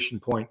exclamation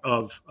point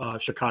of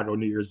Chicago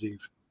New Year's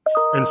Eve,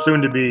 and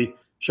soon to be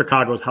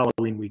Chicago's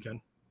Halloween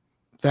weekend.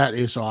 That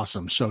is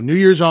awesome. So New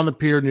Year's on the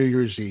Pier, New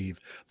Year's Eve,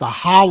 the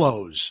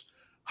Hollows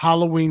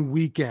Halloween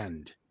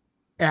weekend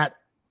at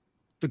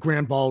the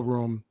Grand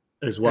Ballroom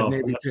as well. At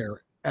Navy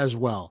Pier as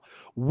well.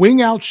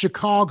 Wing Out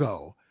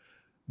Chicago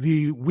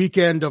the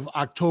weekend of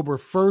October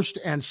 1st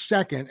and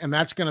 2nd, and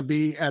that's going to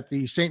be at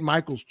the St.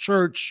 Michael's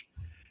Church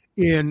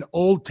in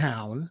Old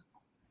Town,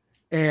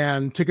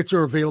 and tickets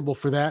are available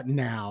for that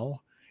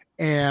now.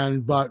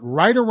 But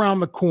right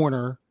around the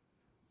corner,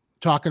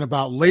 talking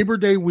about Labor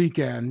Day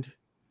weekend,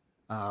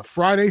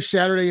 Friday,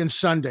 Saturday, and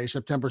Sunday,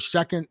 September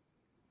 2nd,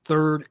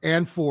 3rd,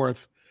 and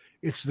 4th,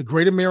 it's the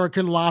Great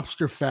American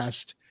Lobster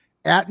Fest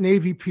at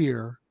Navy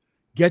Pier.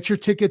 Get your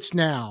tickets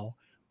now,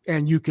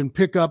 and you can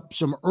pick up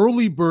some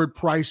early bird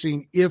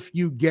pricing if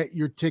you get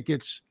your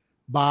tickets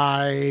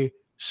by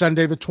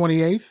Sunday the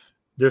 28th.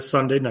 This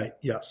Sunday night,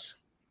 yes.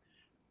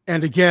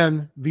 And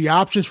again, the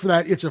options for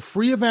that, it's a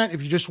free event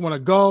if you just want to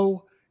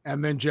go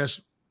and then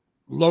just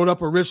load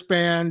up a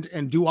wristband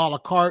and do a la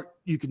carte,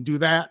 you can do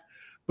that.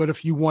 But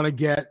if you want to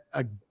get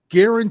a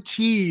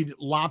guaranteed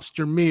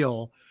lobster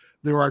meal,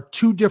 there are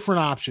two different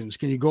options.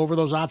 Can you go over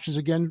those options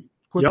again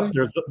quickly?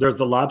 Yep, there's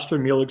the lobster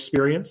meal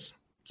experience.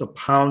 It's a 1.25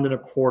 pound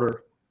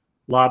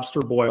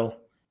lobster boil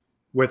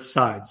with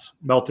sides,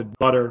 melted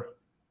butter,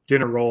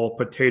 dinner roll,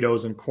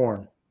 potatoes, and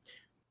corn.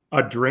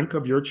 A drink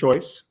of your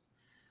choice.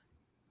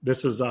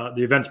 This is the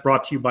event's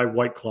brought to you by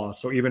White Claw,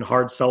 so even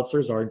hard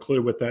seltzers are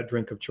included with that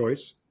drink of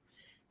choice.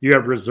 You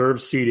have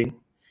reserved seating.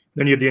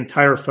 Then you have the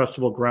entire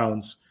festival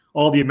grounds,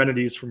 all the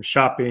amenities from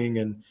shopping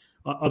and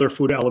other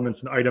food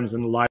elements and items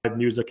and live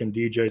music and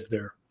DJs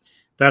there.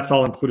 That's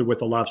all included with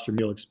the lobster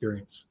meal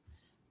experience.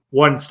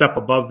 One step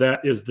above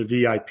that is the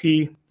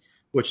VIP,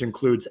 which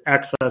includes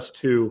access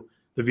to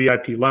the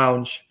VIP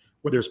lounge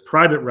where there's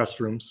private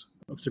restrooms.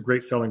 That's a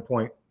great selling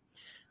point.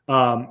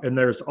 And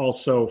there's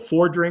also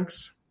 4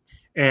 drinks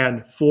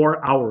and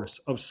 4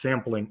 hours of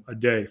sampling a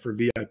day for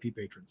VIP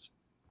patrons.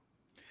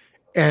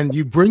 And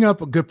you bring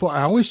up a good point.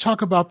 I always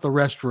talk about the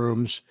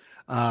restrooms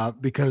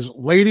because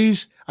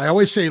ladies, I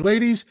always say,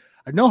 ladies,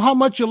 I know how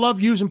much you love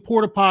using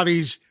porta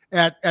potties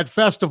at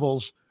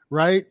festivals,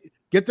 right?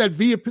 Get that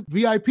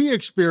VIP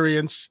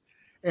experience,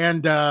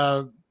 and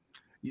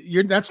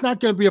that's not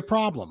going to be a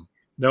problem.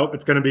 Nope,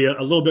 it's going to be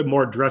a little bit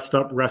more dressed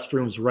up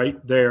restrooms right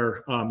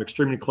there,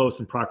 extremely close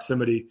in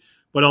proximity.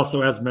 But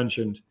also, as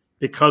mentioned,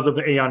 because of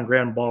the Aon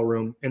Grand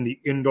Ballroom and the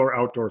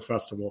indoor-outdoor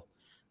festival,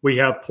 we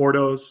have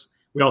portos.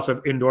 We also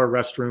have indoor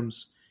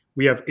restrooms.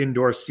 We have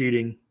indoor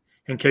seating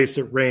in case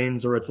it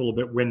rains or it's a little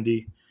bit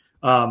windy.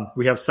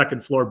 We have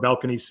second floor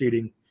balcony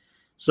seating.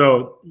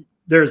 So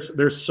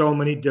there's so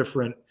many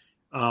different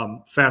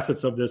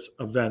facets of this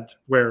event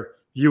where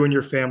you and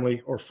your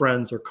family or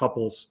friends or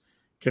couples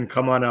can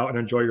come on out and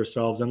enjoy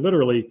yourselves, and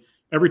literally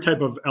every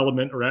type of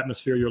element or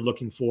atmosphere you're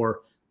looking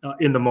for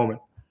in the moment.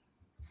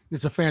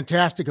 It's a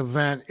fantastic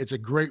event. It's a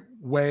great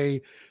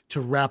way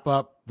to wrap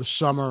up the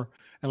summer.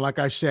 And like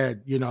I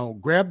said,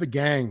 grab the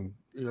gang,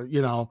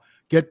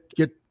 get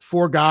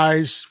 4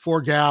 guys,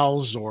 4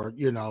 gals, or,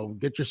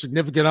 get your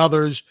significant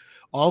others,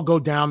 all go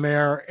down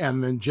there,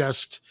 and then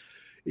just,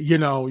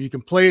 you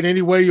can play it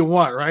any way you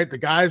want, right? The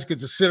guys get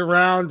to sit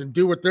around and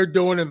do what they're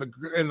doing, and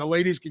the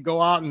ladies can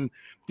go out and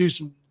do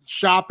some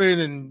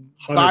shopping and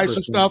 100%. Buy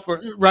some stuff,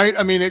 right?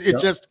 I mean,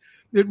 it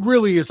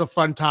really is a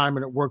fun time,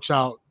 and it works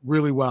out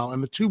really well.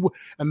 And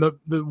the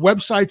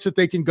websites that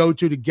they can go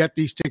to get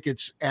these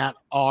tickets at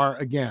are,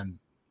 again.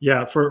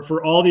 Yeah,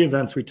 for all the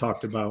events we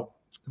talked about,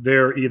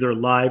 they're either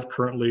live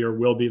currently or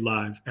will be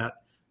live at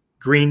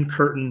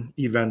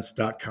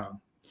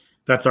greencurtainevents.com.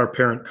 That's our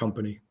parent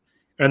company.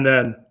 And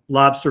then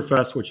Lobster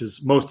Fest, which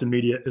is most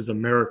immediate, is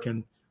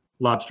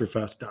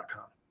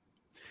AmericanLobsterFest.com.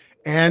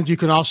 And you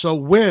can also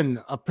win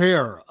a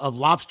pair of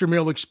Lobster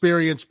Meal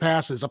Experience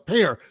passes, a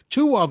pair,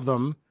 2 of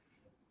them.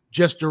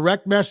 Just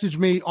direct message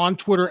me on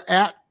Twitter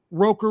at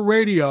Roker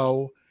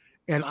Radio,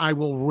 and I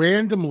will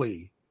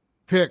randomly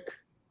pick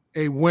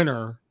a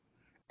winner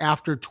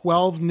after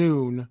 12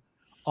 noon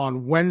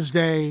on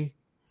Wednesday,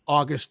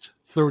 August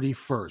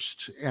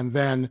 31st. And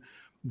then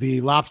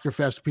the Lobster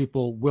Fest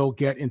people will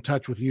get in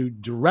touch with you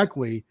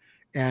directly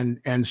and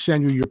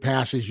send you your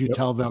passes. You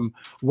tell them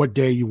what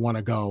day you want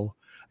to go.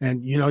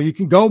 And, you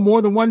can go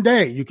more than one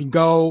day. You can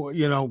go,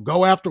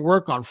 go after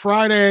work on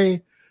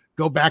Friday,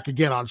 go back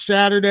again on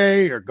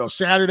Saturday, or go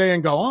Saturday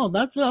and go, oh,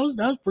 that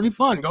was pretty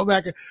fun. Go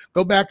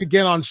back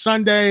again on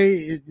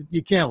Sunday.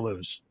 You can't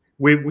lose.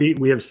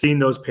 We have seen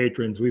those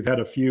patrons. We've had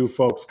a few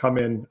folks come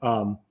in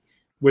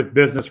with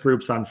business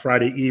groups on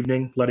Friday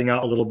evening, letting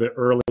out a little bit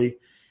early.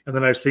 And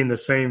then I've seen the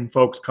same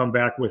folks come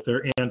back with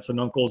their aunts and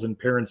uncles and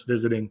parents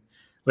visiting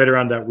later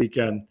on that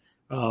weekend.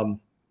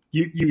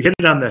 You hit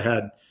it on the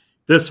head.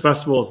 This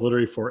festival is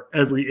literally for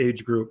every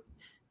age group,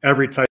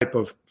 every type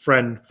of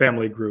friend,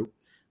 family group.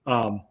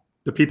 The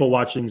people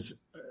watching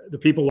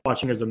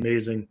is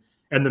amazing,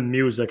 and the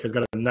music has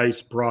got a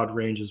nice broad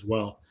range as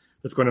well.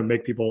 That's going to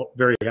make people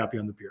very happy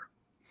on the beer.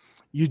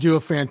 You do a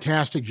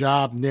fantastic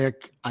job,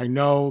 Nick. I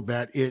know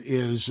that it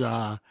is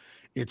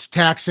it's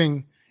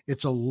taxing.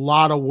 It's a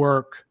lot of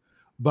work,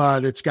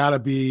 but it's got to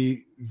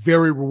be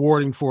very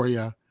rewarding for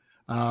you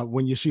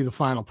when you see the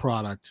final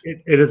product.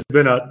 It has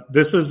been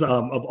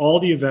of all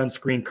the events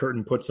Green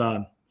Curtain puts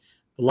on,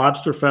 the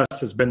Lobster Fest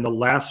has been the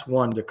last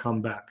one to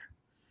come back.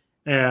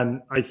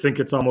 And I think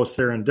it's almost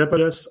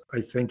serendipitous. I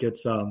think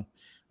it's a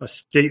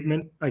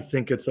statement. I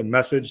think it's a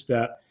message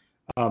that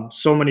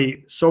so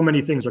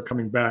many things are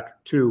coming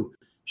back to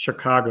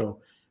Chicago.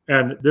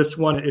 And this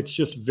one, it's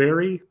just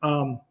very,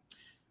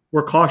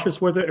 we're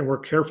cautious with it and we're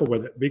careful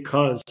with it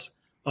because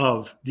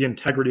of the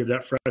integrity of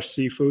that fresh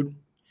seafood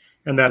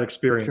and that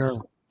experience.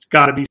 Sure. It's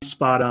got to be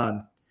spot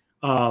on.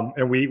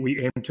 And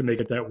we aim to make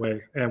it that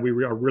way. And we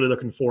are really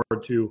looking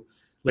forward to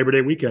Labor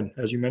Day weekend,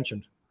 as you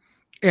mentioned.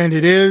 And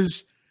it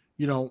is,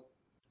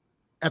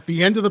 at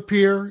the end of the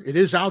pier, it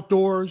is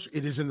outdoors.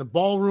 It is in the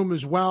ballroom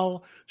as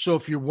well. So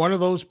if you're one of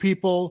those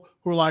people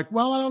who are like,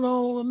 well, I don't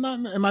know,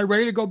 am I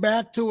ready to go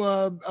back to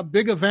a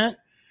big event?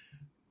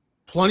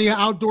 Plenty of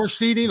outdoor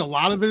seating. A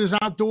lot of it is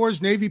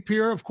outdoors. Navy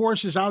Pier, of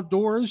course, is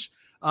outdoors.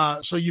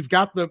 So you've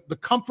got the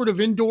comfort of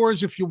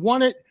indoors if you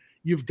want it.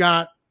 You've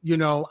got,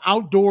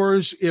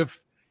 outdoors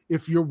if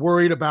you're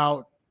worried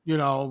about,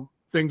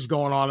 things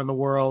going on in the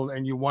world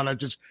and you want to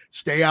just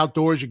stay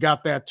outdoors. You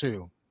got that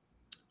too.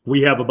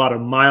 We have about a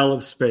mile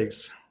of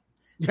space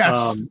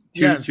to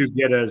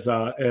get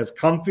as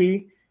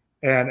comfy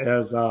and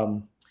as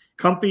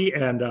comfy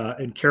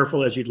and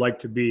careful as you'd like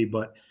to be,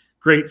 but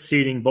great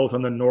seating both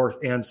on the north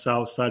and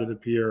south side of the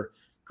pier,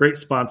 great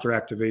sponsor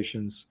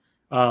activations,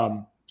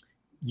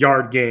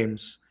 yard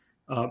games,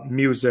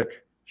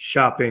 music,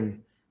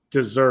 shopping,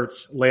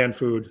 desserts, land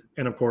food,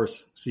 and of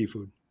course,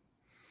 seafood.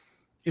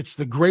 It's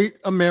the Great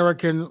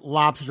American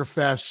Lobster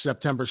Fest,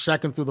 September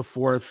 2nd through the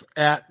 4th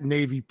at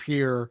Navy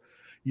Pier.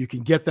 You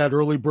can get that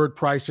early bird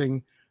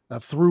pricing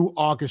through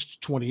August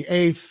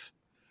 28th.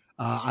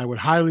 I would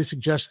highly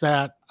suggest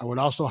that. I would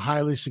also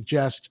highly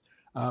suggest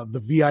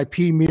the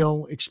VIP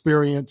meal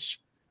experience.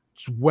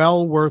 It's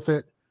well worth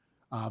it.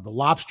 The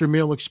lobster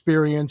meal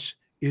experience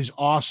is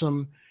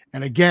awesome.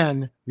 And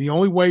again, the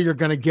only way you're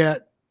going to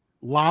get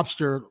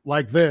lobster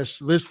like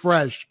this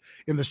fresh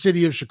in the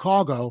city of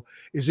Chicago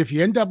is if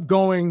you end up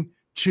going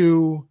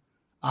to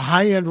a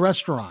high-end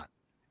restaurant.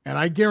 And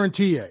I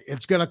guarantee you,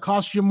 it's going to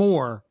cost you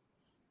more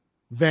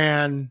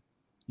than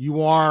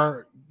you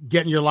are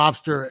getting your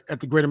lobster at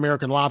the Great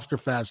American Lobster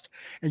Fest.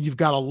 And you've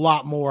got a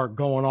lot more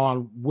going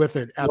on with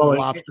it at the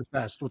Lobster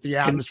Fest with the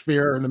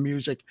atmosphere and the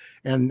music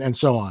and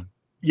so on.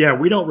 Yeah,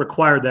 we don't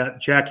require that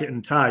jacket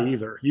and tie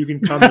either. You can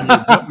come in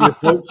your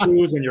boat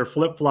shoes and your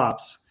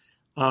flip-flops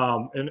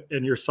and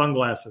your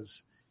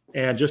sunglasses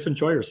and just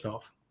enjoy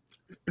yourself.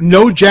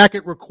 No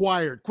jacket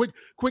required. Quick.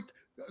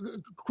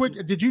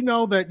 Did you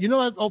know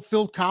that old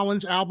Phil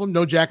Collins album,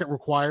 No Jacket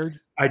Required?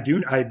 I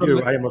do.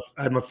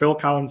 I'm a Phil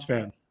Collins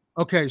fan.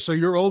 Okay, so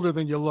you're older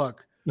than you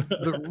look.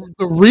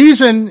 The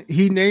reason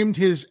he named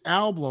his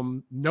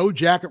album No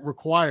Jacket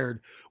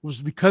Required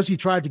was because he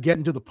tried to get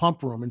into the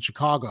pump room in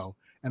Chicago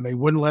and they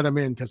wouldn't let him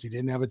in because he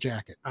didn't have a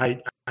jacket.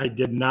 I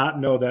did not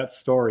know that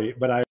story,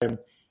 but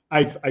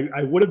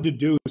I would have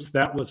deduced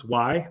that was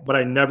why, but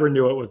I never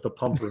knew it was the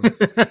pump room,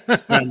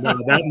 and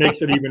that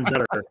makes it even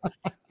better.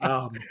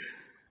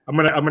 I'm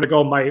gonna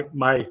go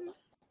my.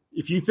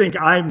 If you think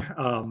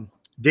I'm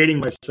dating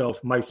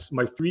myself, my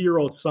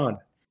 3-year-old son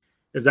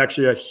is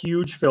actually a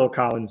huge Phil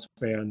Collins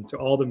fan to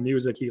all the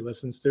music he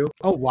listens to.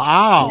 Oh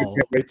wow! I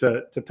can't wait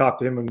to talk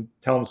to him and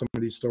tell him some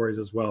of these stories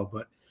as well.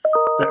 But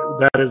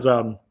that is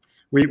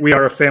we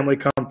are a family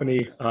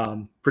company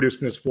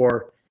producing this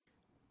for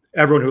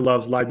everyone who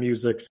loves live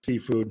music,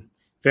 seafood,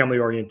 family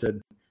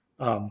oriented.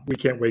 We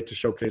can't wait to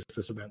showcase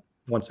this event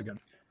once again.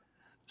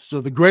 So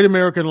the Great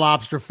American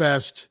Lobster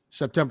Fest,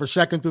 September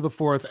 2nd through the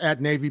 4th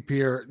at Navy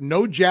Pier.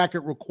 No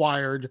jacket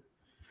required.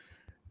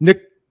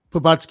 Nick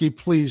Pobutsky,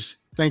 please,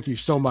 thank you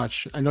so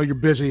much. I know you're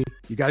busy.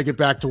 You got to get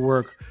back to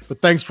work.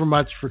 But thanks so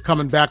much for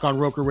coming back on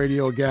Roker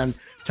Radio again,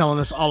 telling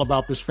us all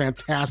about this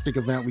fantastic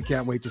event. We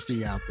can't wait to see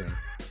you out there.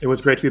 It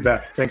was great to be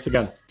back. Thanks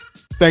again.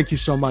 Thank you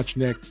so much,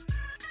 Nick.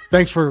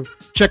 Thanks for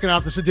checking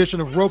out this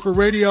edition of Roker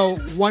Radio.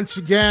 Once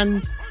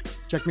again,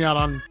 check me out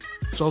on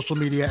social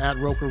media at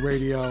Roker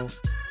Radio,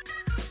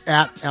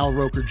 at Al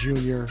Roker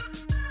Jr.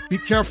 Be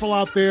careful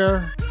out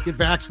there. Get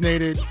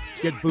vaccinated.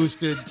 Get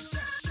boosted.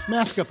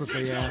 Mask up if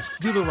they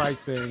ask. Do the right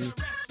thing.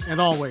 And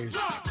always,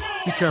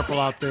 be careful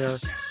out there.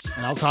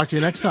 And I'll talk to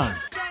you next time.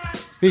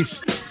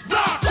 Peace.